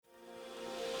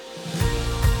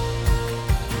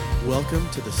Welcome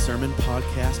to the Sermon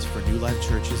Podcast for New Life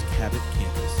Church's Cabot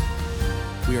campus.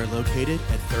 We are located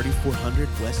at 3400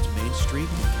 West Main Street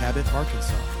in Cabot,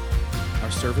 Arkansas. Our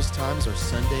service times are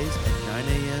Sundays at 9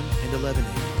 a.m. and 11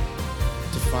 a.m.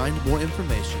 To find more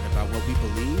information about what we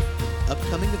believe,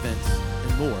 upcoming events,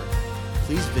 and more,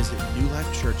 please visit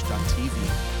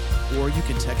newlifechurch.tv or you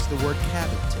can text the word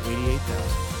Cabot to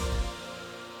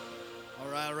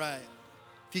 88,000. All right.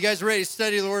 If you guys are ready to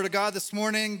study the Word of God this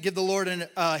morning, give the Lord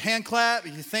a hand clap. Are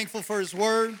you thankful for His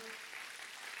Word?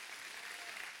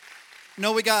 I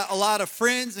know we got a lot of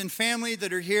friends and family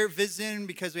that are here visiting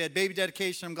because we had baby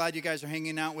dedication. I'm glad you guys are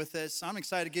hanging out with us. I'm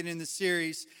excited to get in this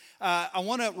series. I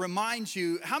want to remind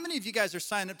you, how many of you guys are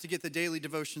signed up to get the daily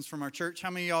devotions from our church?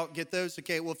 How many of y'all get those?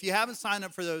 Okay, well, if you haven't signed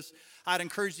up for those, I'd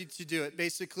encourage you to do it.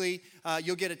 Basically,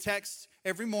 you'll get a text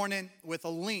every morning with a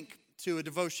link to a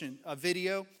devotion, a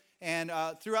video. And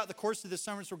throughout the course of the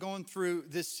summer, as we're going through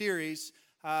this series,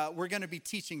 we're going to be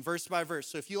teaching verse by verse.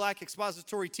 So if you like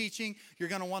expository teaching, you're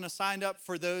going to want to sign up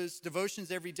for those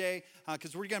devotions every day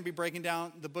because we're going to be breaking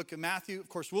down the book of Matthew. Of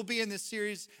course, we'll be in this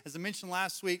series, as I mentioned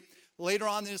last week. Later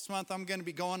on this month, I'm going to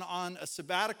be going on a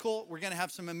sabbatical. We're going to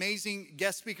have some amazing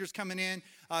guest speakers coming in,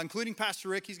 including Pastor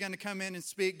Rick. He's going to come in and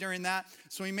speak during that.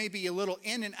 So we may be a little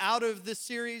in and out of this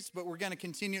series, but we're going to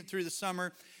continue it through the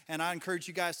summer. And I encourage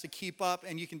you guys to keep up,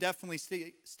 and you can definitely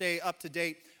stay up to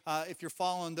date if you're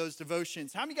following those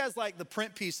devotions. How many guys like the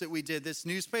print piece that we did, this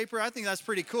newspaper? I think that's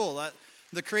pretty cool.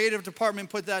 The creative department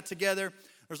put that together.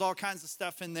 There's all kinds of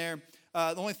stuff in there.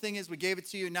 The only thing is we gave it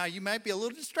to you. Now, you might be a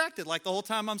little distracted like the whole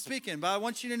time I'm speaking, but I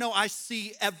want you to know I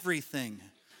see everything.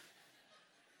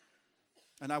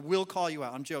 And I will call you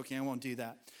out. I'm joking. I won't do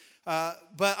that.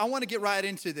 But I want to get right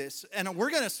into this. And we're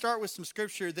going to start with some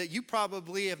scripture that you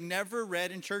probably have never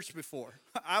read in church before.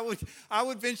 I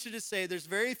would venture to say there's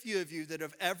very few of you that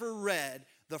have ever read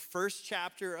the first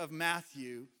chapter of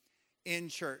Matthew in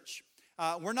church.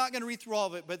 We're not going to read through all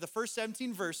of it, but the first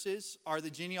 17 verses are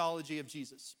the genealogy of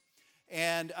Jesus.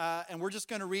 And we're just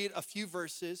going to read a few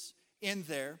verses in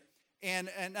there. And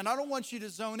I don't want you to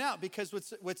zone out because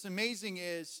what's amazing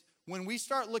is when we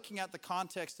start looking at the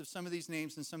context of some of these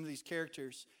names and some of these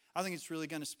characters, I think it's really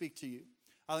going to speak to you.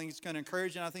 I think it's going to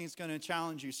encourage you, and I think it's going to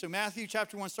challenge you. So Matthew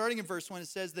chapter 1, starting in verse 1, it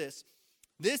says this.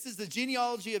 This is the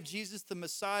genealogy of Jesus, the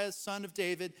Messiah, son of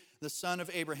David, the son of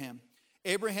Abraham.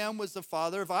 Abraham was the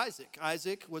father of Isaac.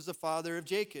 Isaac was the father of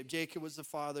Jacob. Jacob was the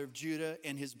father of Judah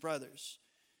and his brothers.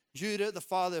 Judah, the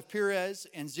father of Perez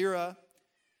and Zerah,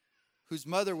 whose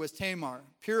mother was Tamar.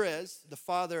 Perez, the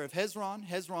father of Hezron.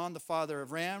 Hezron, the father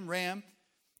of Ram. Ram,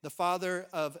 the father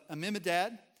of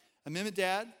Amminadab.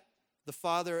 Amminadab, the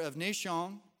father of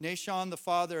Nahshon. Nahshon, the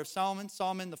father of Salmon.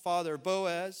 Salmon, the father of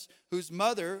Boaz, whose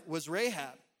mother was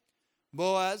Rahab.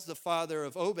 Boaz, the father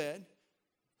of Obed,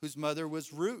 whose mother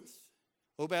was Ruth.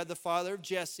 Obed, the father of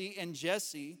Jesse, and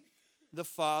Jesse, the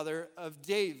father of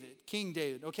David, King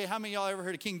David. Okay, how many of y'all ever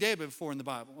heard of King David before in the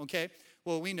Bible? Okay,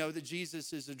 well, we know that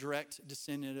Jesus is a direct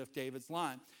descendant of David's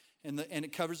line. And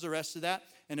it covers the rest of that.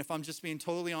 And if I'm just being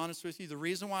totally honest with you, the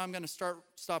reason why I'm going to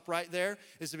stop right there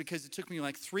is because it took me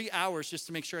like 3 hours just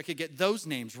to make sure I could get those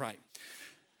names right.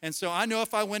 And so I know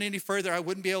if I went any further, I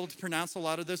wouldn't be able to pronounce a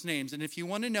lot of those names. And if you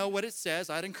want to know what it says,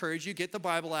 I'd encourage you, get the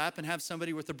Bible app and have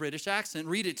somebody with a British accent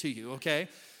read it to you, okay?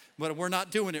 But we're not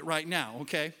doing it right now,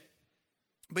 okay?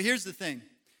 But here's the thing.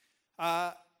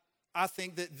 I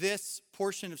think that this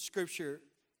portion of Scripture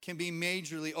can be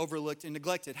majorly overlooked and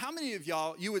neglected. How many of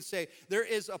y'all, you would say, there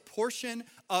is a portion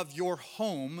of your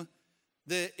home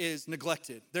that is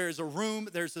neglected? There is a room,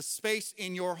 there's a space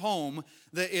in your home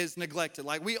that is neglected.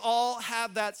 Like we all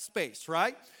have that space,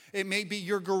 right? It may be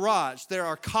your garage. There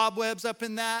are cobwebs up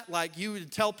in that. Like you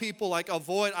would tell people, like,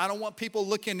 avoid, I don't want people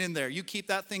looking in there. You keep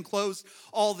that thing closed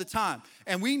all the time.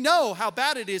 And we know how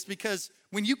bad it is because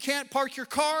when you can't park your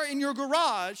car in your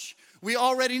garage, we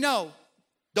already know,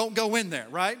 don't go in there,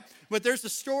 right? But there's a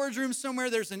storage room somewhere,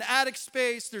 there's an attic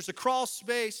space, there's a crawl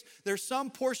space, there's some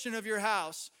portion of your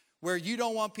house where you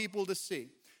don't want people to see,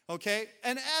 okay?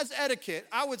 And as etiquette,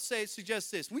 I would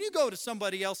suggest this. When you go to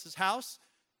somebody else's house,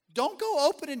 don't go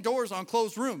opening doors on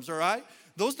closed rooms, all right?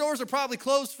 Those doors are probably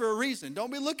closed for a reason.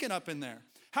 Don't be looking up in there.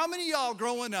 How many of y'all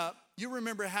growing up, you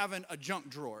remember having a junk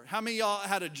drawer? How many of y'all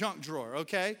had a junk drawer,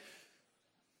 okay?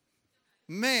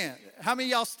 Man, how many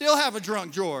of y'all still have a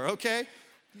junk drawer, okay?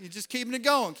 You're just keeping it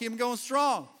going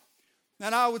strong.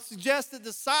 And I would suggest that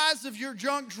the size of your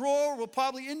junk drawer will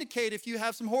probably indicate if you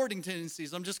have some hoarding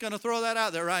tendencies. I'm just going to throw that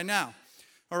out there right now.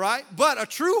 All right? But a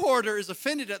true hoarder is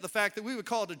offended at the fact that we would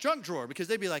call it a junk drawer because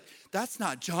they'd be like, that's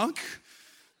not junk.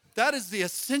 That is the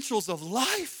essentials of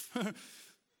life.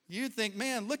 You'd think,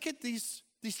 man, look at these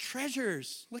These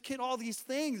treasures. Look at all these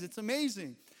things. It's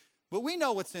amazing. But we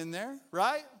know what's in there,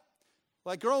 right?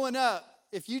 Like growing up,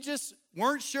 if you just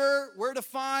weren't sure where to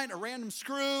find a random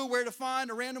screw, where to find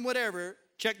a random whatever,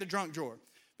 check the junk drawer.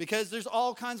 Because there's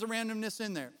all kinds of randomness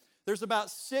in there. There's about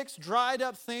 6 dried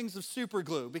up things of super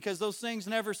glue because those things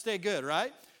never stay good,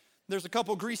 right? There's a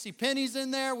couple greasy pennies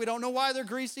in there. We don't know why they're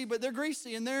greasy, but they're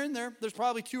greasy and they're in there. There's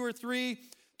probably 2 or 3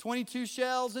 22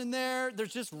 shells in there.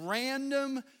 There's just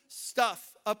random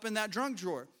stuff up in that junk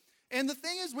drawer. And the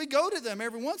thing is, we go to them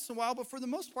every once in a while, but for the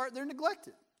most part, they're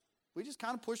neglected. We just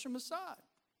kind of push them aside.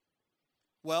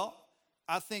 Well,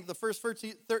 I think the first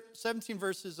 17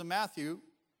 verses of Matthew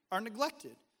are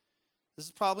neglected. This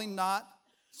is probably not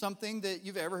something that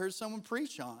you've ever heard someone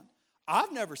preach on.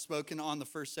 I've never spoken on the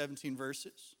first 17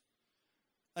 verses.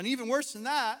 And even worse than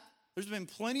that, there's been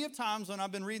plenty of times when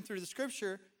I've been reading through the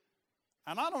scripture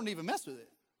and I don't even mess with it.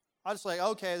 I just like,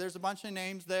 okay, there's a bunch of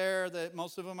names there that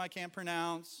most of them I can't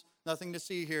pronounce. Nothing to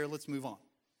see here. Let's move on.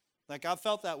 Like I've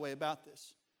felt that way about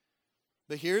this.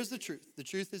 But here's the truth. The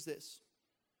truth is this.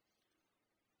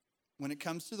 When it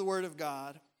comes to the Word of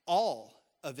God, all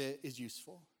of it is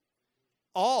useful.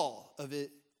 All of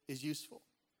it is useful.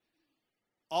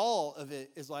 All of it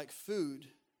is like food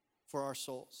for our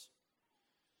souls.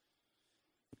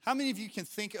 How many of you can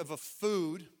think of a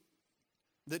food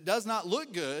that does not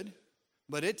look good,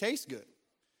 but it tastes good?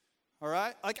 All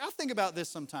right? Like I think about this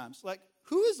sometimes. Like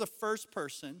who is the first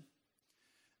person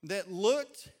that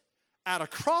looked at a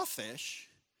crawfish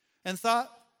and thought,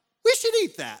 we should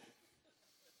eat that?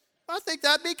 I think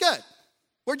that'd be good.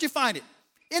 Where'd you find it?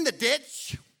 In the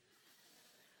ditch.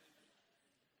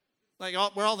 Like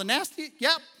where all the nasty,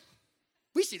 yep.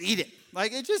 We should eat it.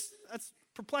 Like that's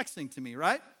perplexing to me,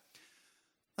 right?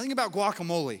 I think about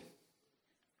guacamole.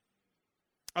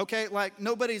 Okay, like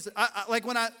nobody's, like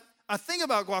when I think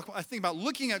about guacamole, I think about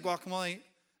looking at guacamole,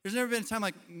 there's never been a time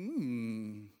like,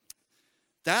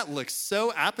 that looks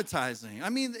so appetizing. I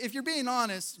mean, if you're being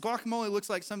honest, guacamole looks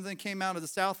like something that came out of the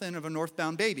south end of a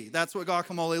northbound baby. That's what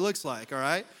guacamole looks like, all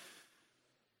right?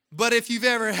 But if you've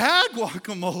ever had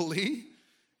guacamole,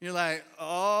 you're like,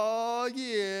 oh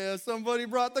yeah, somebody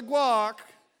brought the guac.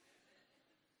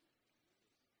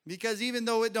 Because even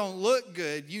though it don't look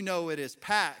good, you know it is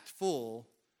packed full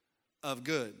of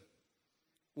good.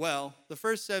 Well, the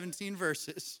first 17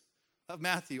 verses of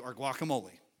Matthew are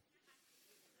guacamole.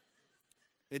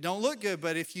 It don't look good,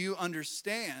 but if you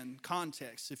understand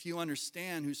context, if you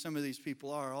understand who some of these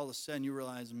people are, all of a sudden you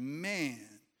realize, man,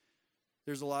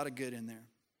 there's a lot of good in there.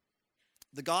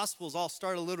 The Gospels all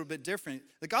start a little bit different.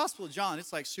 The Gospel of John,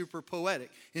 it's like super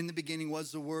poetic. In the beginning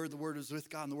was the Word was with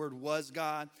God, and the Word was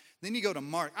God. Then you go to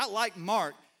Mark. I like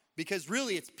Mark because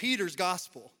really it's Peter's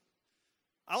gospel.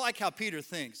 I like how Peter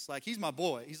thinks. Like, he's my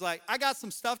boy. He's like, I got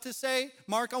some stuff to say.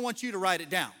 Mark, I want you to write it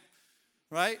down,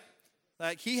 right?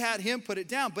 Like, he had him put it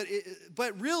down.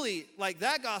 But really, like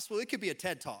that gospel, it could be a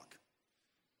TED Talk.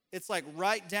 It's like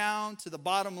right down to the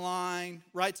bottom line,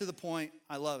 right to the point.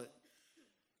 I love it.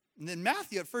 And then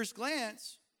Matthew, at first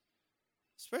glance,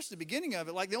 especially the beginning of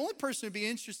it, like the only person who'd be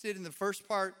interested in the first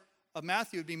part of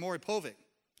Matthew would be Maury Povich.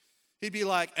 He'd be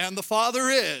like, and the Father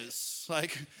is.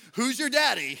 Like, who's your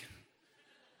daddy?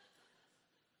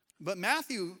 But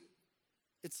Matthew,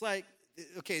 it's like,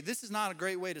 okay, this is not a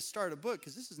great way to start a book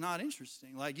because this is not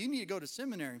interesting. Like, you need to go to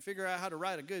seminary and figure out how to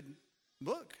write a good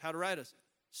book, how to write a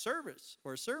service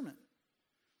or a sermon.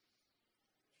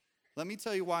 Let me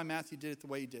tell you why Matthew did it the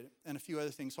way he did it, and a few other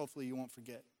things hopefully you won't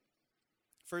forget.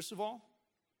 First of all,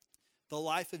 the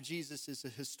life of Jesus is a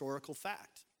historical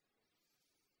fact.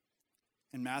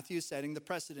 And Matthew is setting the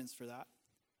precedence for that.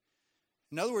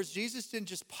 In other words, Jesus didn't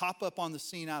just pop up on the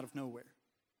scene out of nowhere.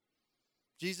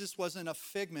 Jesus wasn't a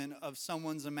figment of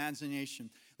someone's imagination.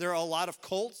 There are a lot of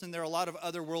cults and there are a lot of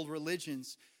other world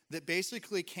religions that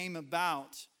basically came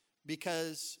about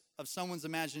because of someone's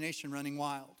imagination running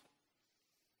wild.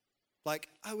 Like,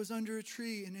 I was under a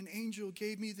tree and an angel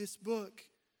gave me this book.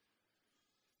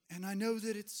 And I know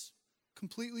that it's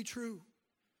completely true.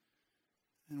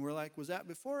 And we're like, was that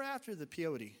before or after the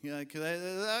peyote? You know,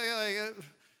 it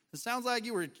sounds like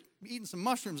you were eating some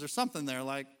mushrooms or something there.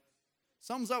 Like,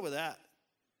 something's up with that.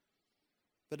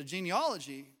 But a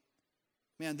genealogy,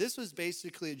 man, this was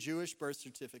basically a Jewish birth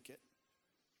certificate.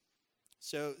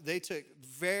 So they took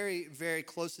very, very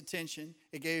close attention.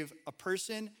 It gave a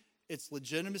person its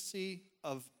legitimacy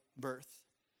of birth.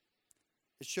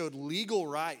 It showed legal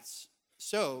rights.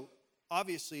 So,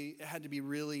 obviously, it had to be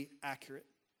really accurate.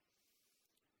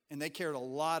 And they cared a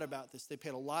lot about this. They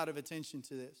paid a lot of attention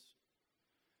to this.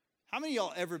 How many of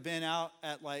y'all ever been out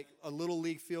at like a little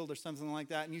league field or something like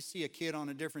that and you see a kid on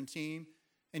a different team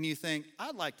and you think,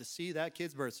 I'd like to see that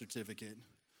kid's birth certificate.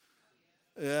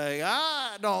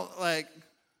 I don't like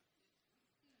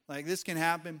this can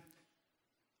happen.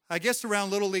 I guess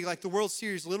around Little League, like the World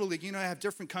Series Little League, I have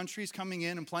different countries coming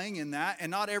in and playing in that, and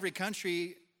not every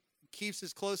country keeps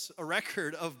as close a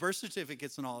record of birth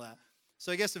certificates and all that.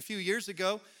 So I guess a few years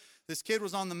ago, this kid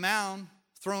was on the mound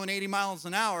throwing 80 miles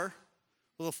an hour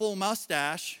with a full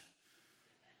mustache.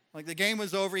 Like the game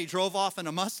was over, he drove off in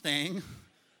a Mustang.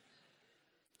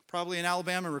 Probably an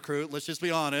Alabama recruit, let's just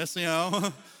be honest,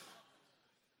 And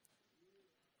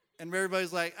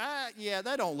everybody's like, yeah,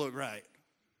 that don't look right.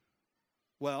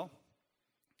 Well,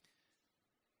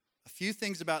 a few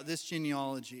things about this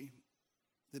genealogy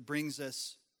that brings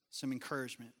us some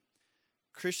encouragement.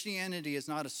 Christianity is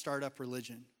not a startup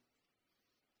religion.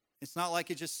 It's not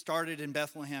like it just started in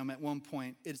Bethlehem at one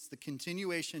point. It's the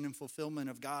continuation and fulfillment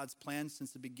of God's plan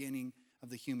since the beginning of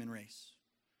the human race.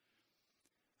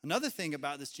 Another thing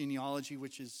about this genealogy,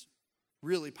 which is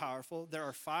really powerful, there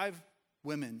are 5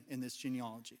 women in this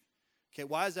genealogy. Okay,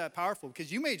 why is that powerful?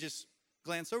 Because you may just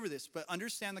glance over this, but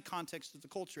understand the context of the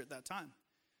culture at that time.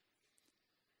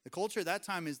 The culture at that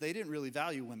time is they didn't really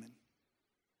value women.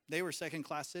 They were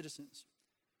second-class citizens.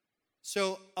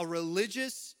 So a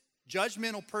religious,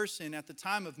 judgmental person at the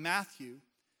time of Matthew,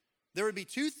 there would be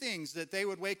 2 things that they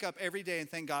would wake up every day and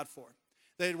thank God for.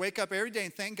 They'd wake up every day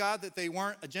and thank God that they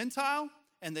weren't a Gentile,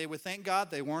 and they would thank God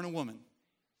they weren't a woman.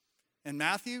 And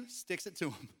Matthew sticks it to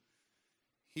them.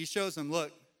 He shows them,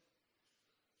 look,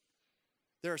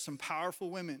 there are some powerful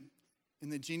women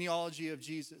in the genealogy of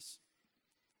Jesus.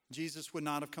 Jesus would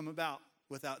not have come about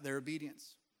without their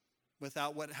obedience,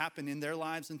 without what happened in their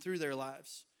lives and through their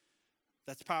lives.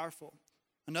 That's powerful.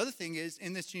 Another thing is,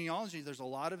 in this genealogy, there's a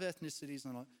lot of ethnicities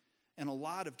and a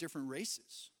lot of different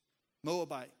races.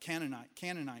 Moabite,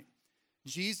 Canaanite.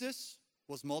 Jesus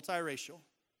was multiracial.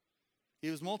 He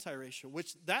was multiracial,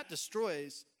 which that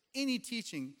destroys any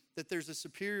teaching that there's a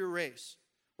superior race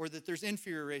or that there's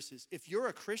inferior races. If you're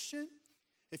a Christian,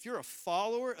 if you're a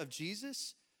follower of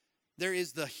Jesus, there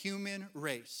is the human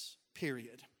race,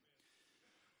 period.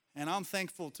 And I'm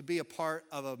thankful to be a part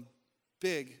of a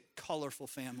big, colorful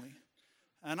family.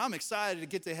 And I'm excited to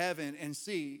get to heaven and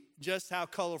see just how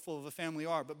colorful of a family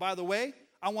we are. But by the way,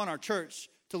 I want our church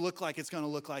to look like it's going to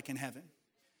look like in heaven.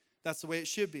 That's the way it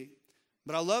should be.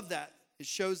 But I love that. It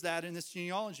shows that in this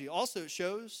genealogy. Also, it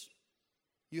shows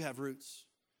you have roots.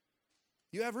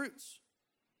 You have roots.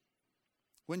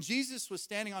 When Jesus was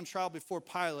standing on trial before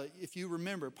Pilate, if you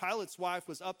remember, Pilate's wife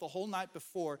was up the whole night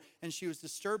before, and she was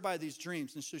disturbed by these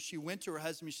dreams. And so she went to her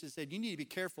husband, and she said, you need to be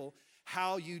careful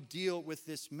how you deal with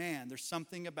this man. There's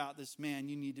something about this man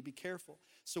you need to be careful.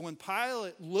 So when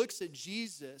Pilate looks at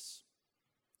Jesus,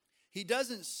 he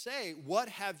doesn't say, what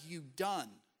have you done?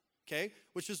 Okay,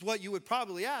 which is what you would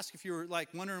probably ask if you were like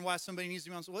wondering why somebody needs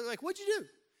to be on. Like, what'd you do?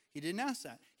 He didn't ask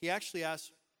that. He actually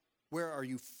asked, where are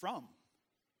you from?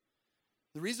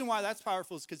 The reason why that's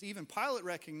powerful is because even Pilate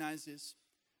recognizes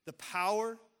the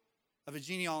power of a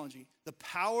genealogy, the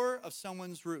power of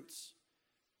someone's roots.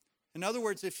 In other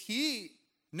words, if he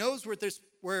knows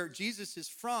where Jesus is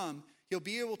from, he'll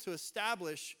be able to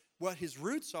establish what his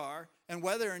roots are and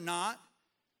whether or not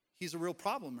he's a real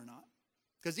problem or not.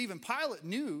 Because even Pilate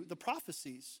knew the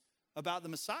prophecies about the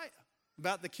Messiah,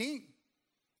 about the king.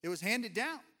 It was handed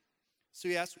down. So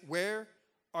he asked, where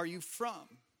are you from?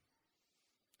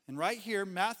 And right here,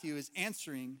 Matthew is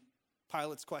answering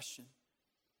Pilate's question.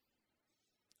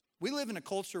 We live in a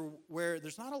culture where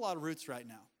there's not a lot of roots right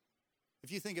now.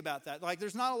 If you think about that, like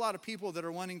there's not a lot of people that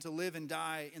are wanting to live and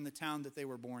die in the town that they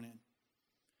were born in.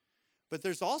 But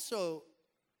there's also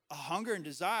a hunger and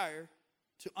desire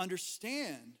to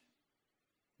understand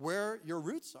where your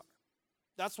roots are.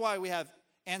 That's why we have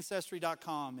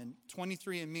Ancestry.com and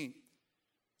 23andMe.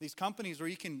 These companies where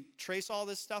you can trace all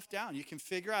this stuff down. You can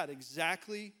figure out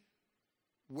exactly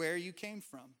where you came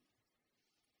from.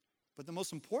 But the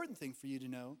most important thing for you to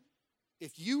know,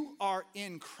 if you are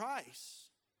in Christ,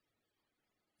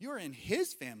 you're in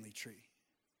his family tree.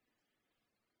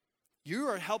 You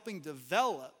are helping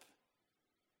develop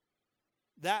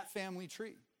that family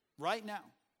tree right now.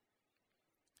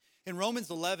 In Romans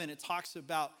 11, it talks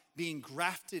about being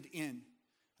grafted in.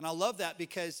 And I love that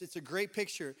because it's a great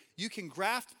picture. You can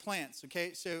graft plants,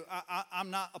 okay? So I'm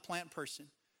not a plant person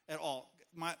at all.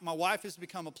 My wife has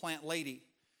become a plant lady,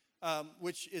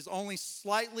 which is only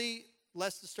slightly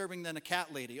less disturbing than a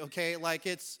cat lady, okay? Like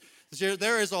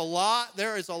there is a lot.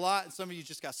 And some of you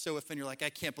just got so offended, you're like, I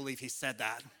can't believe he said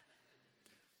that.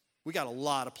 We got a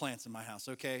lot of plants in my house,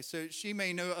 okay? So she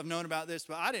may have known about this,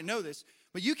 but I didn't know this.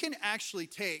 But you can actually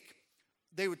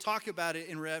they would talk about it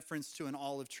in reference to an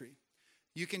olive tree.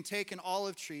 You can take an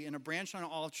olive tree and a branch on an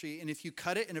olive tree, and if you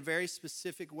cut it in a very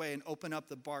specific way and open up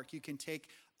the bark, you can take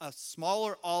a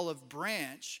smaller olive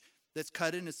branch that's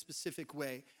cut in a specific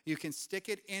way. You can stick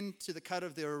it into the cut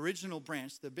of the original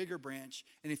branch, the bigger branch,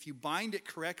 and if you bind it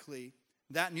correctly,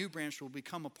 that new branch will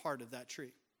become a part of that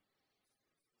tree.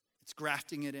 It's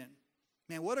grafting it in.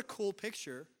 Man, what a cool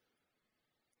picture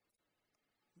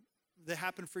that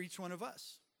happened for each one of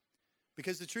us.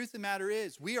 Because the truth of the matter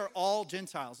is, we are all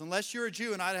Gentiles. Unless you're a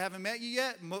Jew and I haven't met you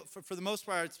yet, for the most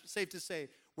part, it's safe to say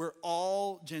we're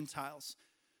all Gentiles.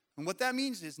 And what that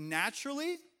means is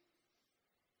naturally,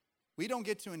 we don't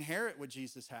get to inherit what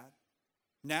Jesus had.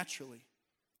 Naturally.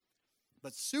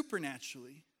 But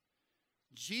supernaturally,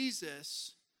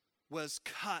 Jesus was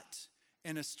cut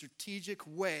in a strategic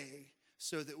way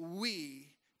so that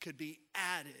we could be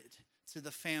added to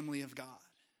the family of God.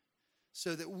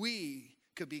 So that we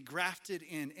could be grafted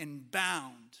in and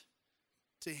bound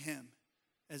to him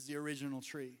as the original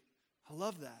tree. I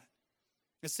love that.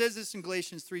 It says this in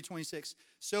Galatians 3:26.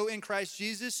 So in Christ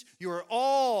Jesus, you are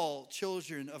all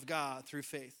children of God through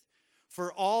faith.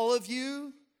 For all of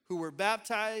you who were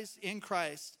baptized in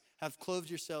Christ have clothed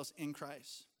yourselves in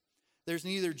Christ. There's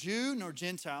neither Jew nor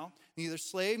Gentile, neither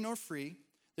slave nor free.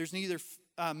 There's neither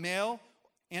male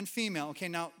and female. Okay,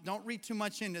 now don't read too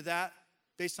much into that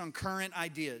based on current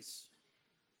ideas.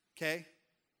 Okay?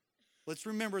 Let's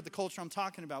remember the culture I'm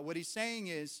talking about. What he's saying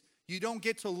is, you don't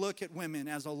get to look at women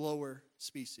as a lower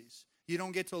species. You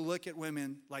don't get to look at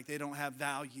women like they don't have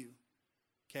value.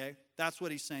 Okay? That's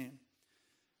what he's saying.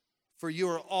 For you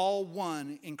are all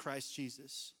one in Christ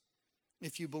Jesus.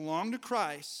 If you belong to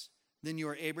Christ, then you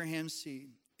are Abraham's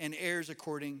seed and heirs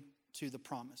according to the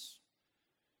promise.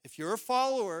 If you're a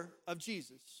follower of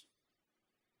Jesus,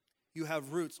 you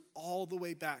have roots all the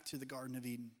way back to the Garden of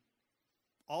Eden.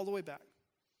 All the way back.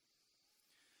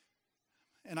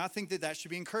 And I think that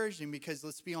should be encouraging because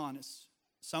let's be honest.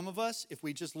 Some of us, if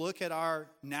we just look at our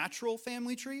natural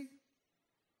family tree,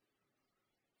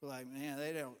 we're like, man,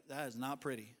 that is not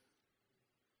pretty.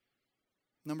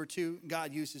 Number two,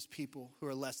 God uses people who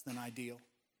are less than ideal.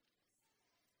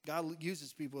 God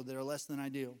uses people that are less than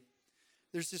ideal.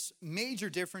 There's this major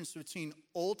difference between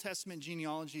Old Testament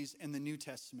genealogies and the New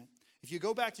Testament. If you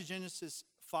go back to Genesis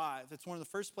 5, it's one of the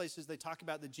first places they talk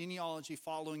about the genealogy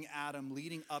following Adam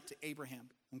leading up to Abraham,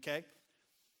 okay?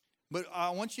 But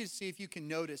I want you to see if you can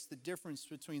notice the difference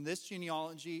between this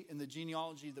genealogy and the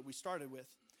genealogy that we started with.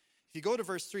 If you go to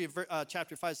verse 3 of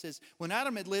chapter 5, it says, when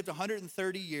Adam had lived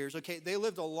 130 years, okay, they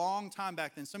lived a long time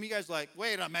back then. Some of you guys are like,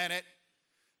 wait a minute.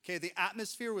 Okay, the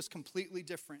atmosphere was completely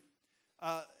different.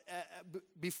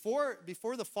 Before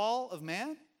the fall of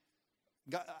man,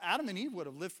 Adam and Eve would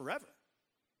have lived forever,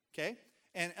 okay?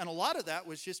 And a lot of that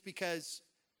was just because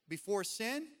before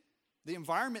sin, the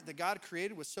environment that God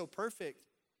created was so perfect,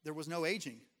 there was no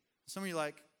aging. Some of you are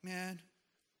like, man,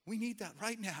 we need that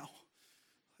right now.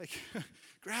 Like,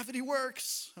 gravity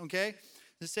works, okay?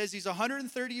 It says he's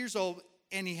 130 years old,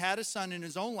 and he had a son in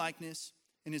his own likeness,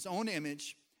 in his own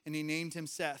image, and he named him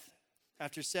Seth.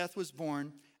 After Seth was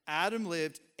born, Adam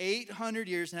lived 800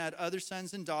 years and had other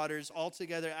sons and daughters.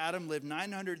 Altogether, Adam lived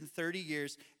 930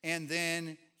 years, and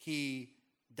then he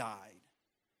died.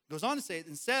 Goes on to say,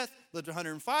 and Seth lived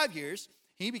 105 years.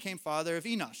 He became father of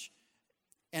Enosh.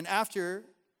 And after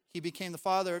he became the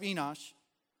father of Enosh,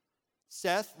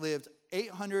 Seth lived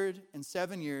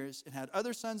 807 years and had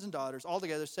other sons and daughters.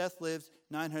 Altogether, Seth lived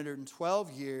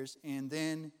 912 years, and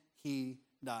then he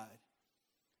died.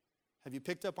 Have you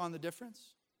picked up on the difference?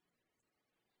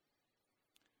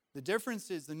 The difference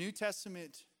is the New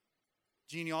Testament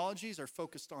genealogies are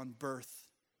focused on birth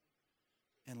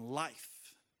and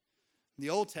life. The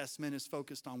Old Testament is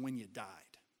focused on when you died.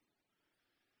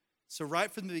 So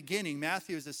right from the beginning,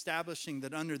 Matthew is establishing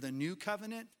that under the new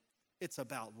covenant, it's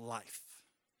about life.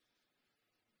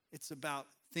 It's about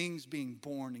things being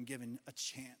born and given a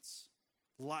chance.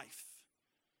 Life.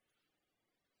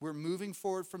 We're moving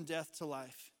forward from death to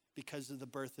life because of the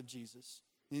birth of Jesus.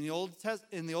 In the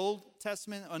Old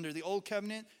Testament, under the Old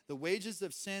Covenant, the wages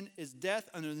of sin is death.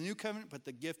 Under the New Covenant, but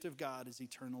the gift of God is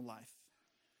eternal life.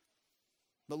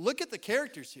 But look at the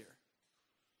characters here.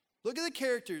 Look at the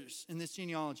characters in this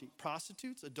genealogy.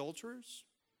 Prostitutes, adulterers,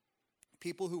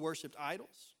 people who worshiped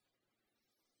idols.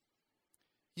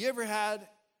 You ever had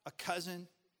a cousin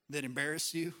that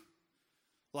embarrassed you?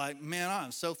 Like, man,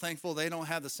 I'm so thankful they don't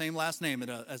have the same last name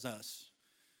as us.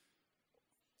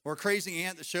 Or a crazy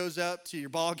aunt that shows up to your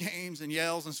ball games and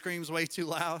yells and screams way too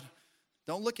loud.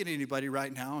 Don't look at anybody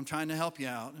right now. I'm trying to help you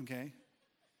out, okay?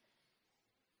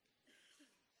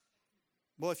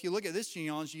 Well, if you look at this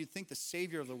genealogy, you'd think the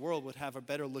Savior of the world would have a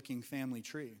better looking family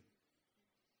tree.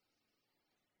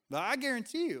 But I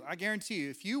guarantee you,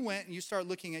 if you went and you start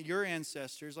looking at your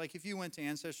ancestors, like if you went to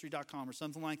Ancestry.com or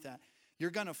something like that, you're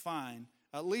going to find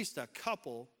at least a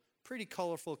couple pretty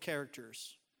colorful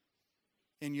characters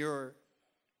in your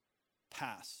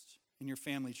past, in your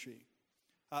family tree.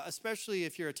 Especially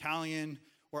if you're Italian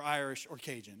or Irish or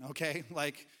Cajun, okay?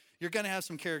 Like, you're going to have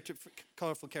some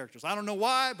colorful characters. I don't know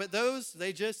why, but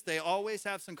they always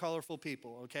have some colorful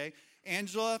people, okay?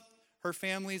 Angela, her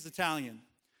family's Italian.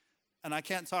 And I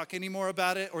can't talk any more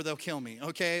about it or they'll kill me,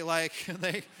 okay? Like,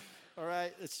 all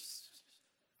right? It's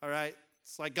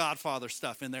like Godfather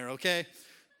stuff in there, okay?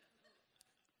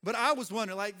 But I was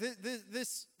wondering, like,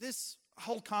 this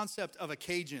whole concept of a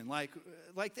Cajun, like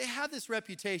they have this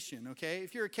reputation, okay?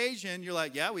 If you're a Cajun, you're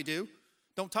like, yeah, we do.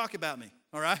 Don't talk about me,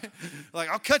 all right? Like,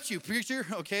 I'll cut you, preacher,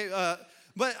 okay?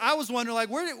 But I was wondering, like,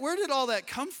 where did all that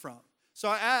come from? So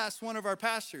I asked one of our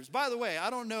pastors. By the way, I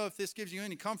don't know if this gives you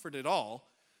any comfort at all,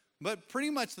 but pretty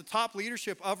much the top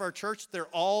leadership of our church, they're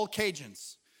all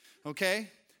Cajuns, okay?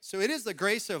 So it is the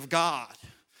grace of God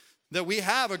that we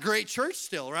have a great church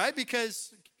still, right?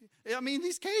 Because, I mean,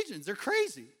 these Cajuns, they're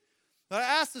crazy. But I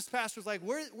asked this pastor, like,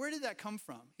 where did that come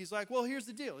from? He's like, well, here's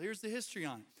the deal. Here's the history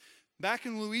on it. Back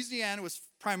in Louisiana, it was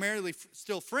primarily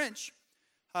still French.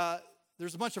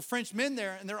 There's a bunch of French men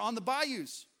there, and they're on the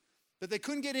bayous. But they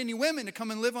couldn't get any women to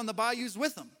come and live on the bayous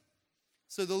with them.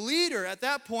 So the leader at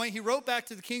that point, he wrote back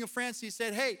to the king of France. He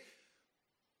said, hey,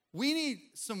 we need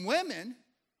some women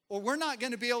or we're not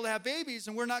going to be able to have babies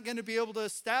and we're not going to be able to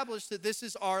establish that this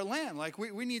is our land. Like,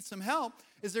 we need some help.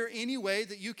 Is there any way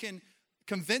that you can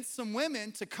convince some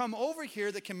women to come over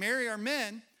here that can marry our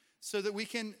men so that we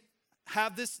can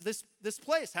have this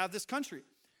place, have this country?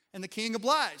 And the king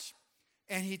obliged.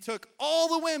 And he took all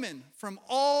the women from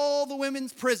all the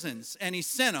women's prisons and he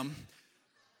sent them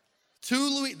to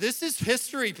Louis. This is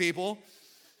history, people.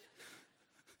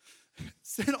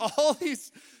 Sent all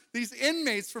these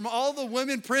inmates from all the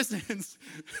women prisons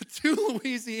to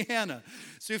Louisiana.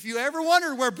 So if you ever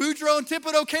wondered where Boudreaux and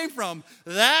Thibodeau came from,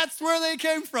 that's where they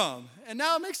came from. And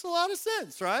now it makes a lot of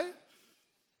sense, right?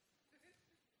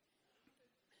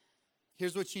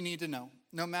 Here's what you need to know.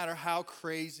 No matter how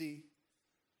crazy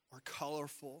or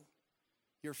colorful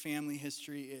your family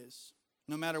history is,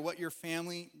 no matter what your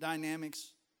family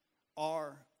dynamics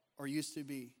are or used to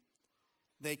be,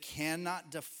 they cannot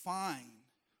define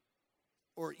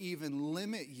or even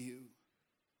limit you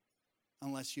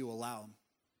unless you allow them.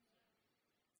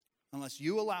 Unless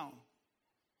you allow them.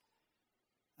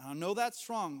 I know that's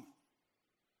strong,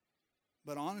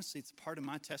 but honestly, it's part of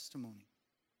my testimony.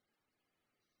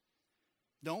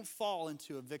 Don't fall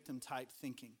into a victim-type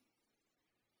thinking.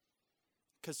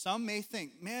 Because some may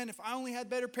think, man, if I only had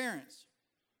better parents.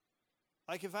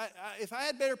 Like if I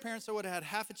had better parents, I would have had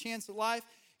half a chance at life.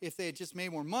 If they had just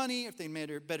made more money, if they made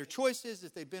better choices,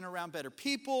 if they'd been around better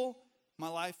people, my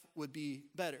life would be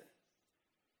better.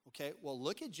 Okay, well,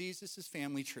 look at Jesus'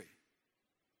 family tree.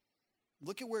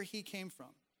 Look at where he came from.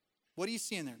 What do you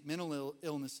see in there? Mental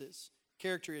illnesses,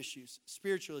 character issues,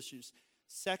 spiritual issues,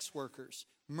 sex workers,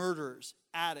 murderers,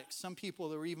 addicts, some people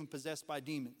that were even possessed by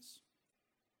demons.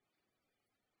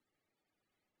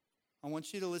 I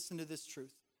want you to listen to this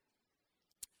truth.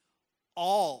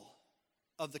 All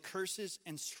of the curses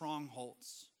and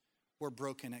strongholds were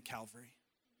broken at Calvary.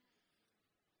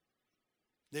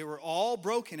 They were all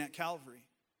broken at Calvary.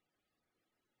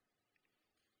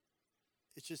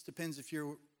 It just depends if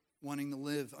you're wanting to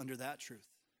live under that truth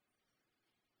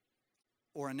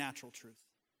or a natural truth.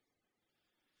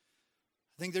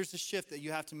 I think there's a shift that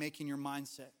you have to make in your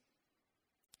mindset.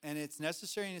 And it's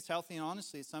necessary and it's healthy, and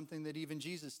honestly, it's something that even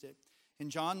Jesus did. In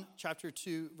John chapter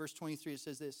 2, verse 23, it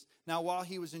says this. Now, while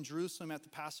he was in Jerusalem at the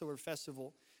Passover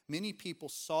festival, many people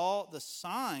saw the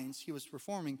signs he was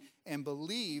performing and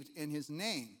believed in his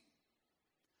name.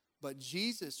 But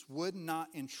Jesus would not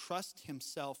entrust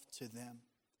himself to them,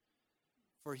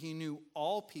 for he knew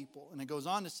all people. And it goes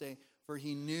on to say, for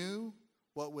he knew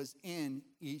what was in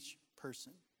each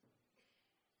person.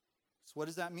 So what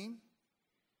does that mean?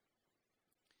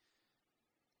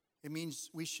 It means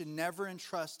we should never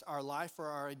entrust our life or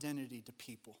our identity to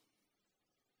people.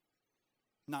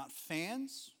 Not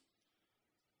fans,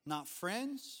 not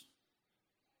friends,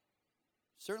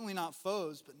 certainly not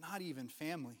foes, but not even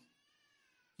family.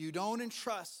 You don't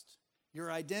entrust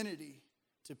your identity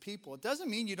to people. It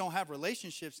doesn't mean you don't have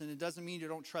relationships, and it doesn't mean you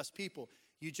don't trust people.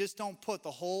 You just don't put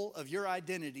the whole of your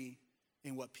identity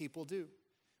in what people do.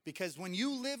 Because when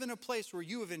you live in a place where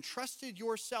you have entrusted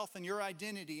yourself and your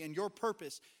identity and your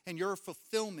purpose and your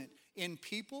fulfillment in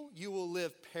people, you will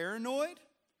live paranoid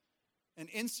and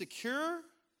insecure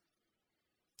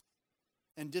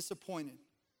and disappointed.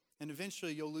 And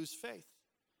eventually you'll lose faith.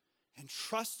 and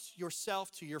trust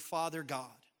yourself to your Father God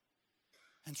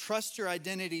and trust your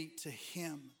identity to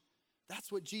him.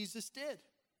 That's what Jesus did.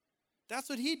 That's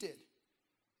what he did.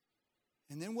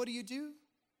 And then what do? You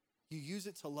use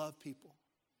it to love people.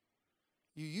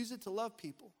 You use it to love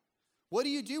people. What do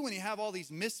you do when you have all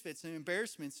these misfits and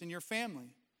embarrassments in your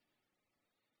family?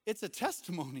 It's a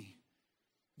testimony.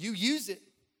 You use it.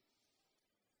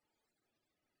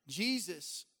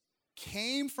 Jesus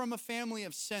came from a family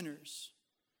of sinners.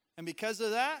 And because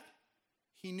of that,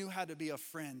 he knew how to be a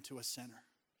friend to a sinner.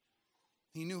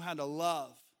 He knew how to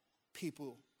love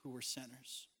people who were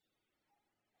sinners.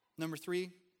 Number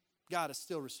 3, God is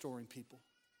still restoring people.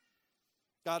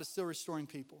 God is still restoring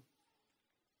people.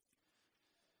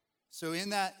 So in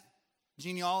that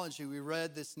genealogy, we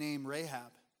read this name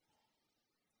Rahab.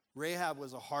 Rahab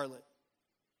was a harlot.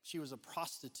 She was a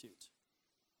prostitute.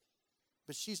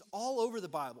 But she's all over the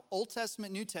Bible, Old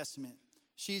Testament, New Testament.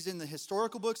 She's in the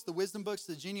historical books, the wisdom books,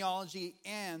 the genealogy,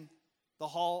 and the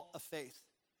Hall of Faith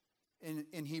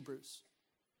in Hebrews.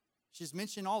 She's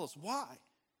mentioned all those. Why?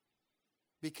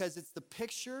 Because it's the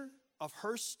picture of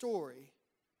her story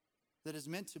that is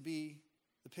meant to be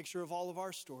the picture of all of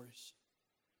our stories.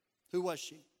 Who was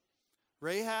she?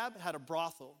 Rahab had a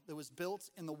brothel that was built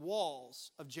in the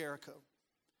walls of Jericho.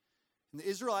 And the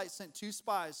Israelites sent 2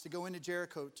 spies to go into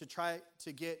Jericho to try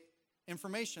to get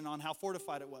information on how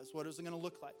fortified it was, what it was going to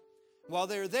look like. While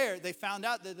they were there, they found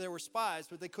out that there were spies,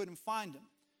 but they couldn't find them.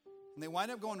 And they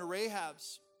wind up going to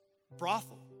Rahab's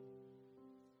brothel.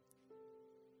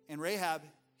 And Rahab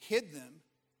hid them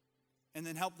and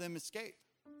then helped them escape.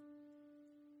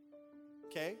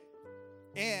 Okay?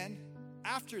 And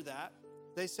after that,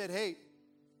 they said, hey,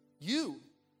 you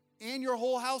and your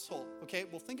whole household. Okay,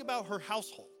 well, think about her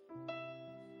household.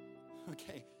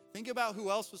 Okay, think about who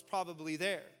else was probably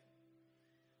there.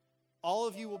 All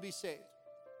of you will be saved.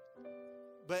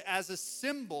 But as a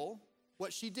symbol,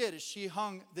 what she did is she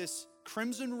hung this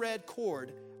crimson red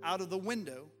cord out of the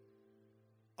window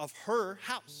of her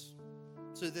house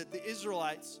so that the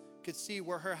Israelites could see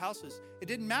where her house is. It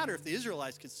didn't matter if the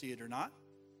Israelites could see it or not.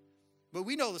 But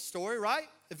we know the story, right?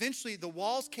 Eventually, the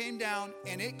walls came down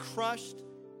and it crushed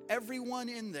everyone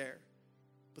in there.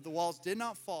 But the walls did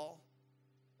not fall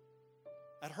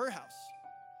at her house.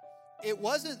 It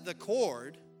wasn't the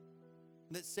cord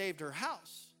that saved her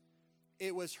house.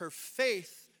 It was her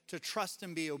faith to trust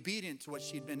and be obedient to what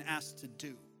she'd been asked to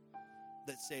do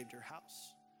that saved her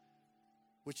house.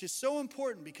 Which is so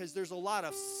important because there's a lot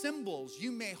of symbols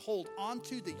you may hold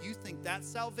onto that you think that's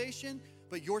salvation,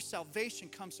 but your salvation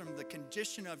comes from the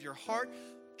condition of your heart,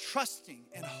 trusting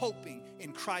and hoping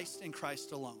in Christ and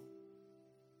Christ alone.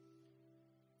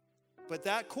 But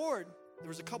that cord, there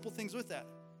was a couple things with that.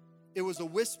 It was a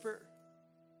whisper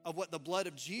of what the blood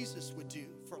of Jesus would do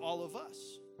for all of us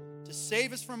to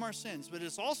save us from our sins. But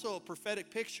it's also a prophetic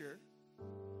picture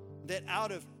that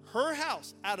out of her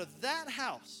house, out of that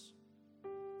house,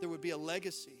 there would be a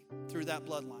legacy through that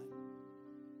bloodline.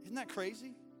 Isn't that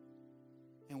crazy?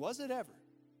 And was it ever?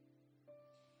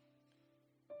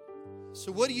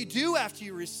 So what do you do after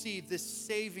you receive this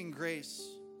saving grace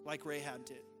like Rahab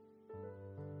did?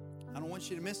 I don't want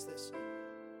you to miss this.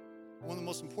 One of the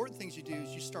most important things you do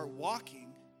is you start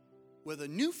walking with a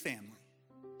new family.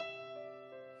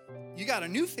 You got a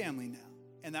new family now.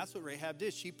 And that's what Rahab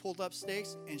did. She pulled up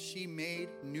stakes and she made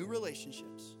new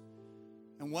relationships.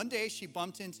 And one day she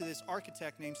bumped into this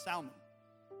architect named Salmon.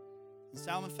 And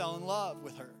Salmon fell in love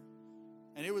with her.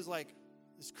 And it was like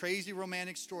this crazy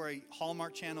romantic story.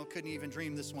 Hallmark Channel couldn't even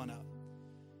dream this one up.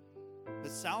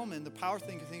 But Salmon, the powerful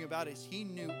thing about it is he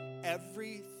knew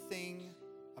everything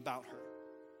about her.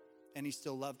 And he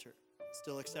still loved her,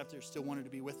 still accepted her, still wanted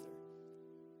to be with her.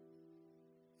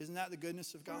 Isn't that the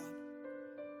goodness of God?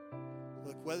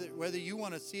 Look, whether you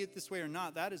want to see it this way or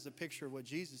not, that is a picture of what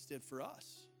Jesus did for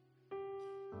us.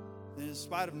 And in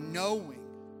spite of knowing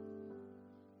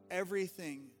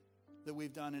everything that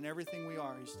we've done and everything we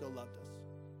are, he still loved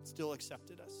us, still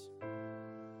accepted us.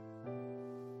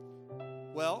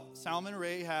 Well, Salmon and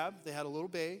Rahab, they had a little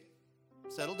baby,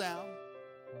 settled down,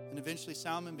 and eventually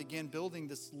Salmon began building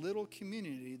this little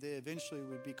community that eventually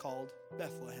would be called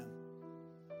Bethlehem.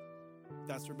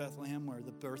 That's where Bethlehem were,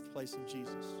 the birthplace of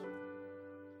Jesus.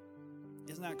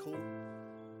 Isn't that cool?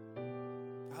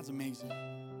 God's amazing.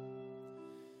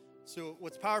 So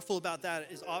what's powerful about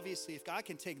that is obviously if God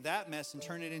can take that mess and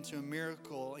turn it into a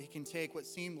miracle, he can take what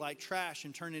seemed like trash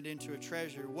and turn it into a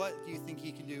treasure. What do you think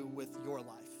he can do with your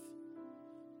life?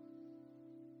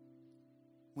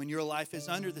 When your life is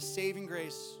under the saving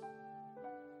grace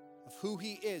of who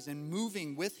he is and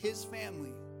moving with his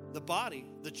family, the body,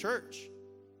 the church,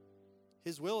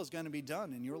 his will is going to be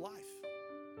done in your life.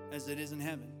 as it is in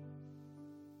heaven.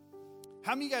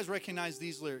 How many of you guys recognize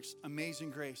these lyrics?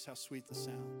 Amazing grace, how sweet the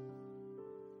sound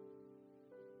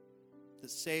that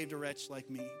saved a wretch like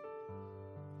me.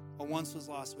 I once was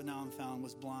lost, but now I'm found,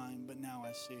 was blind, but now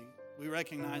I see. We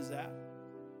recognize that.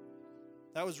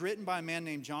 That was written by a man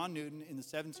named John Newton in the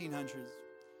 1700s.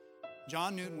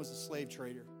 John Newton was a slave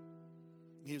trader.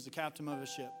 He was the captain of a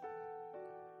ship.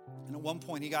 And at one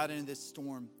point, he got into this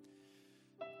storm.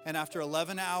 And after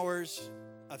 11 hours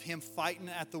of him fighting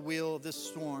at the wheel of this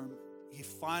storm,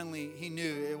 he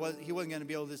knew he wasn't going to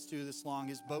be able to do this long.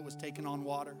 His boat was taking on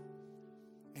water.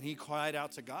 And he cried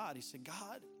out to God. He said,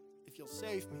 God, if you'll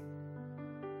save me,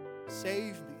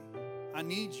 I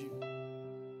need you.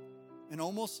 And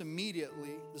almost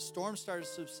immediately, the storm started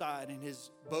to subside and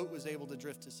his boat was able to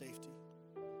drift to safety.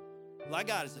 Well, that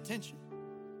got his attention.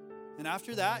 And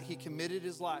after that, he committed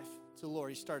his life to the Lord.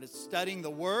 He started studying the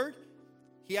Word.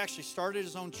 He actually started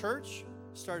his own church,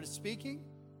 started speaking.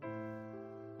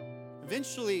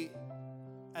 Eventually,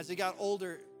 as he got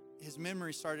older, his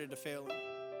memory started to fail him.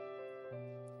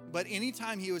 But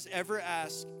anytime he was ever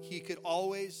asked, he could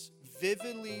always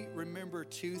vividly remember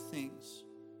two things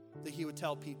that he would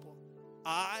tell people.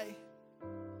 I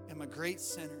am a great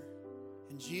sinner,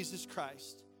 and Jesus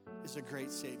Christ is a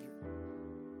great Savior.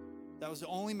 That was the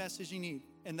only message he needed.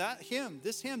 And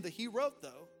this hymn that he wrote,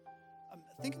 though,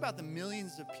 think about the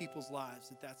millions of people's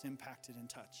lives that's impacted and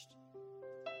touched.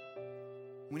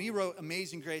 When he wrote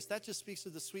Amazing Grace, that just speaks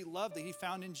of the sweet love that he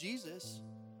found in Jesus.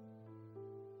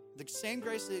 The same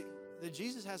grace that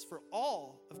Jesus has for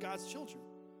all of God's children.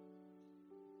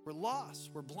 We're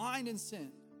lost. We're blind in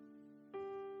sin.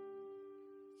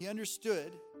 He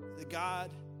understood that God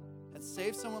had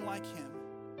saved someone like him.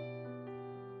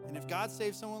 And if God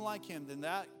saved someone like him, then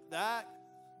that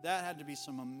had to be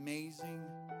some amazing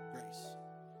grace.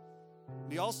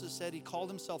 He also said he called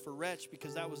himself a wretch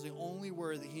because that was the only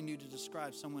word that he knew to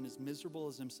describe someone as miserable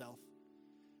as himself.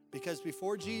 Because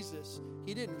before Jesus,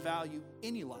 he didn't value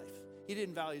any life. He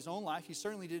didn't value his own life. He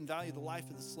certainly didn't value the life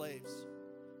of the slaves.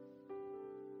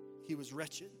 He was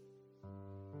wretched.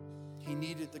 He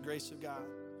needed the grace of God.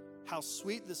 How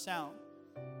sweet the sound.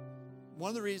 One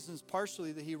of the reasons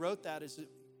partially that he wrote that is that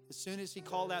as soon as he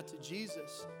called out to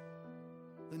Jesus,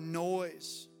 the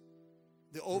noise,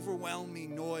 the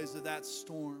overwhelming noise of that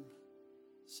storm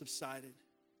subsided.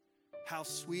 How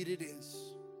sweet it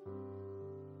is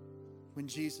when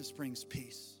Jesus brings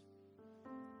peace.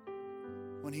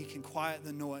 When he can quiet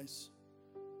the noise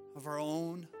of our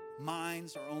own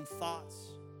minds, our own thoughts,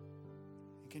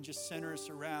 and can just center us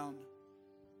around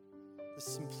the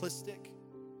simplistic,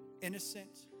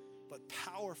 innocent, but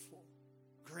powerful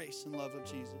grace and love of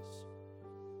Jesus.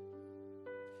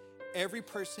 Every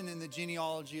person in the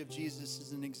genealogy of Jesus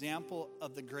is an example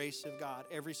of the grace of God,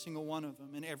 every single one of them.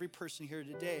 And every person here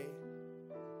today,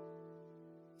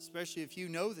 especially if you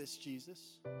know this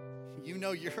Jesus, you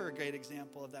know you're a great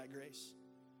example of that grace.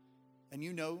 And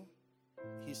you know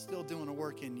he's still doing a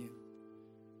work in you.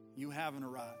 You haven't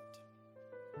arrived.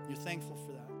 You're thankful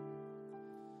for that.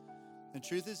 The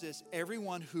truth is this,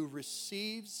 everyone who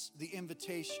receives the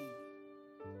invitation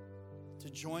to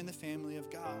join the family of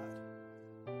God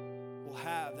will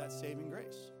have that saving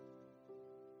grace.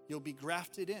 You'll be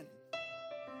grafted in,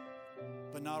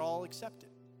 but not all accept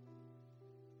it.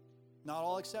 Not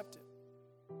all accept it.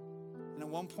 And at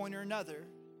one point or another,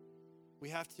 we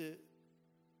have to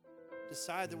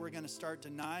decide that we're going to start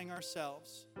denying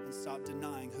ourselves and stop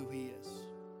denying who he is.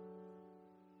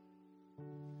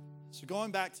 So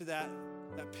going back to that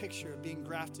picture of being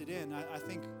grafted in, I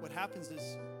think what happens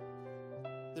is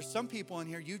there's some people in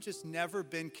here, you've just never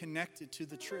been connected to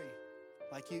the tree.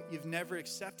 Like you've never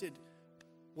accepted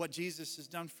what Jesus has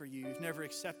done for you. You've never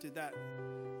accepted that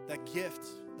gift,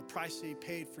 the price that he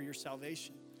paid for your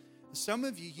salvation. Some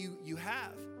of you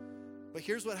have, but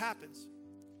here's what happens.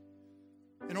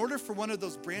 In order for one of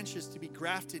those branches to be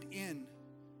grafted in,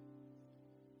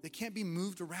 they can't be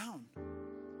moved around.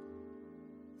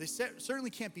 They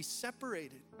certainly can't be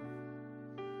separated.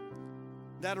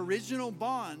 That original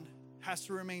bond has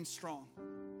to remain strong.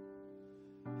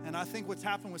 And I think what's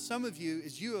happened with some of you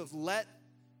is you have let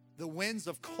the winds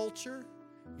of culture,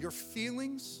 your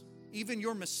feelings, even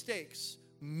your mistakes,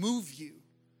 move you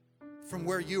from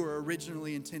where you were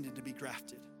originally intended to be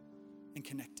grafted and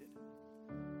connected.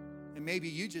 And maybe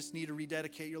you just need to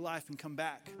rededicate your life and come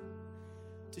back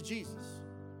to Jesus.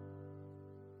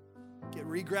 Get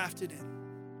regrafted in.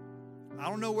 I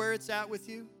don't know where it's at with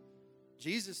you.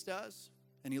 Jesus does,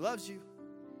 and he loves you.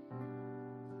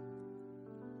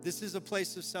 This is a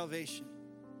place of salvation.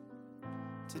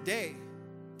 Today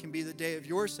can be the day of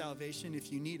your salvation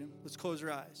if you need him. Let's close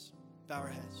our eyes, bow our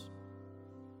heads.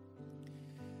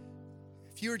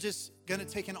 if you were just going to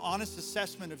take an honest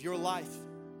assessment of your life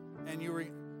and you were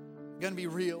going to be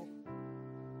real,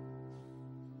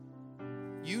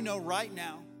 you know right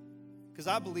now, because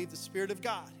I believe the Spirit of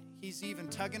God, He's even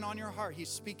tugging on your heart. He's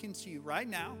speaking to you right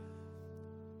now.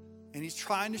 And He's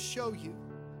trying to show you,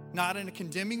 not in a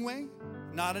condemning way,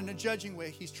 not in a judging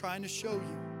way. He's trying to show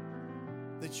you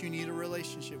that you need a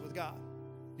relationship with God.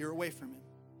 You're away from Him.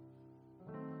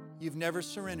 You've never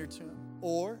surrendered to Him.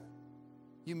 Or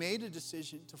you made a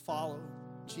decision to follow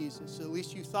Jesus. At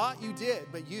least you thought you did.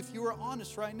 But if you were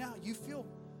honest right now, you feel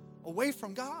away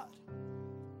from God.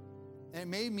 And it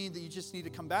may mean that you just need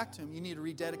to come back to Him. You need to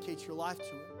rededicate your life to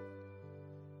Him.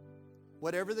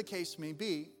 Whatever the case may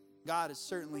be, God is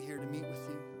certainly here to meet with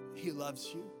you. He loves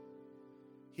you.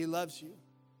 He loves you.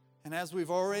 And as we've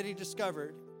already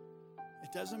discovered,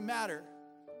 it doesn't matter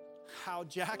how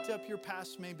jacked up your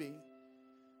past may be.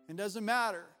 It doesn't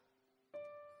matter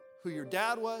who your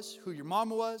dad was, who your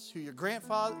mama was, who your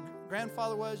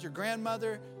grandfather was, your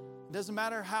grandmother. It doesn't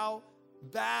matter how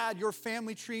bad your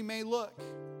family tree may look.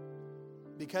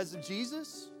 Because of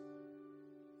Jesus,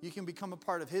 you can become a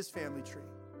part of His family tree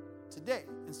today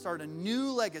and start a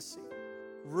new legacy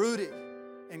rooted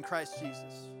in Christ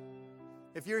Jesus.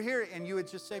 If you're here and you would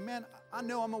just say, man, I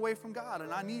know I'm away from God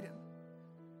and I need Him.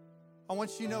 I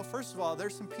want you to know, first of all,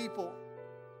 there's some people,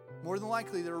 more than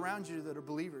likely, that are around you that are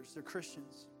believers. They're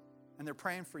Christians. And they're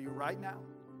praying for you right now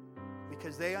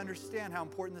because they understand how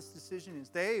important this decision is.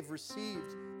 They've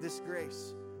received this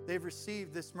grace. They've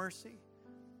received this mercy.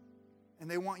 And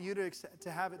they want you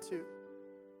to have it too.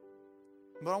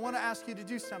 But I want to ask you to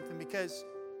do something, because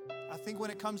I think when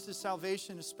it comes to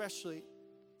salvation especially,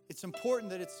 it's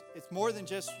important that it's more than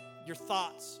just your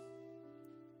thoughts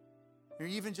or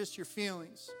even just your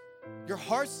feelings. Your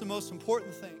heart's the most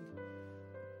important thing.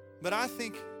 But I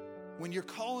think when you're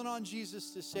calling on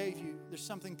Jesus to save you, there's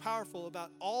something powerful about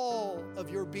all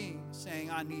of your being saying,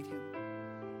 I need Him,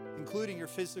 including your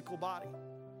physical body.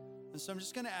 And so I'm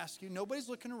just going to ask you, nobody's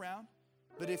looking around,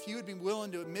 but if you would be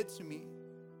willing to admit to me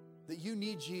that you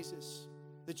need Jesus,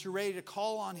 that you're ready to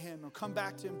call on Him or come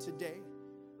back to Him today,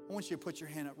 I want you to put your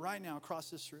hand up right now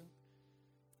across this room.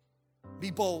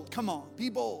 Be bold. Come on, be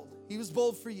bold. He was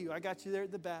bold for you. I got you there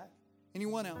at the back.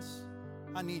 Anyone else?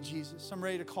 I need Jesus. I'm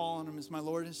ready to call on Him as my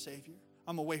Lord and Savior.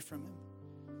 I'm away from Him.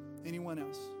 Anyone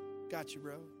else? Got you,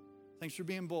 bro. Thanks for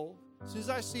being bold. As soon as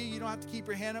I see you, you don't have to keep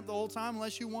your hand up the whole time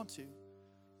unless you want to.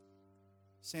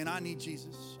 Saying, I need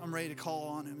Jesus. I'm ready to call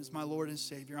on Him as my Lord and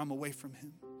Savior. I'm away from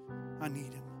Him. I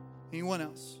need Him. Anyone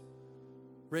else?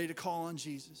 Ready to call on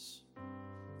Jesus?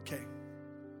 Okay.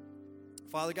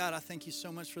 Father God, I thank You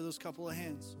so much for those couple of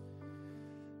hands.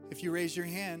 If you raise your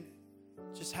hand,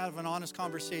 just have an honest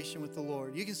conversation with the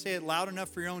Lord. You can say it loud enough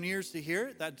for your own ears to hear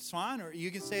it. That's fine. Or you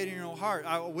can say it in your own heart.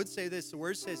 I would say this. The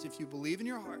Word says if you believe in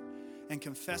your heart and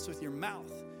confess with your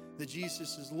mouth that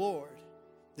Jesus is Lord,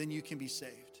 then you can be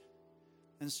saved.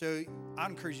 And so I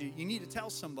encourage you, you need to tell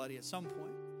somebody at some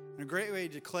point. And a great way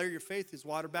to declare your faith is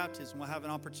water baptism. We'll have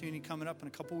an opportunity coming up in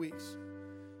a couple weeks.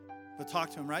 But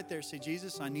talk to Him right there. Say,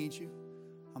 Jesus, I need You.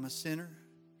 I'm a sinner.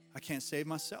 I can't save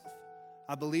myself.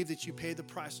 I believe that You paid the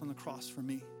price on the cross for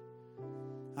me.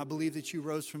 I believe that You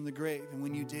rose from the grave. And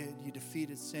when You did, You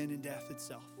defeated sin and death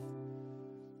itself.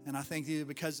 And I think that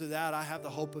because of that, I have the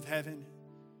hope of heaven.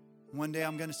 One day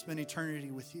I'm going to spend eternity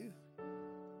with You.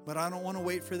 But I don't want to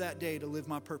wait for that day to live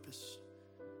my purpose.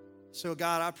 So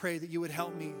God, I pray that You would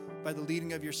help me by the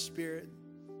leading of Your Spirit,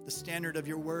 the standard of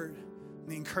Your Word, and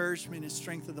the encouragement and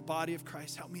strength of the body of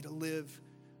Christ. Help me to live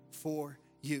for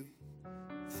You.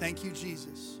 Thank You,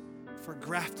 Jesus, for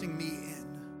grafting me in.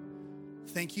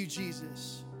 Thank You,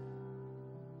 Jesus,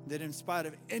 that in spite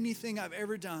of anything I've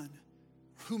ever done,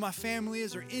 who my family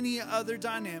is or any other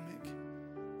dynamic,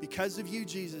 because of You,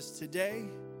 Jesus, today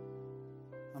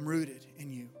I'm rooted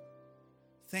in You.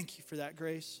 Thank You for that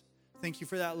grace. Thank You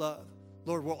for that love.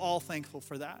 Lord, we're all thankful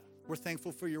for that. We're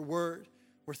thankful for Your Word.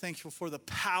 We're thankful for the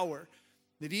power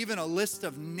that even a list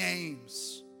of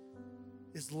names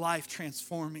is life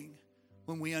transforming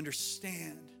when we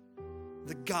understand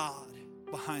the God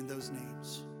behind those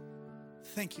names.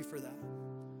 Thank You for that.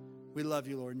 We love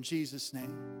You, Lord. In Jesus'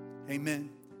 name,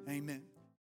 amen. Amen.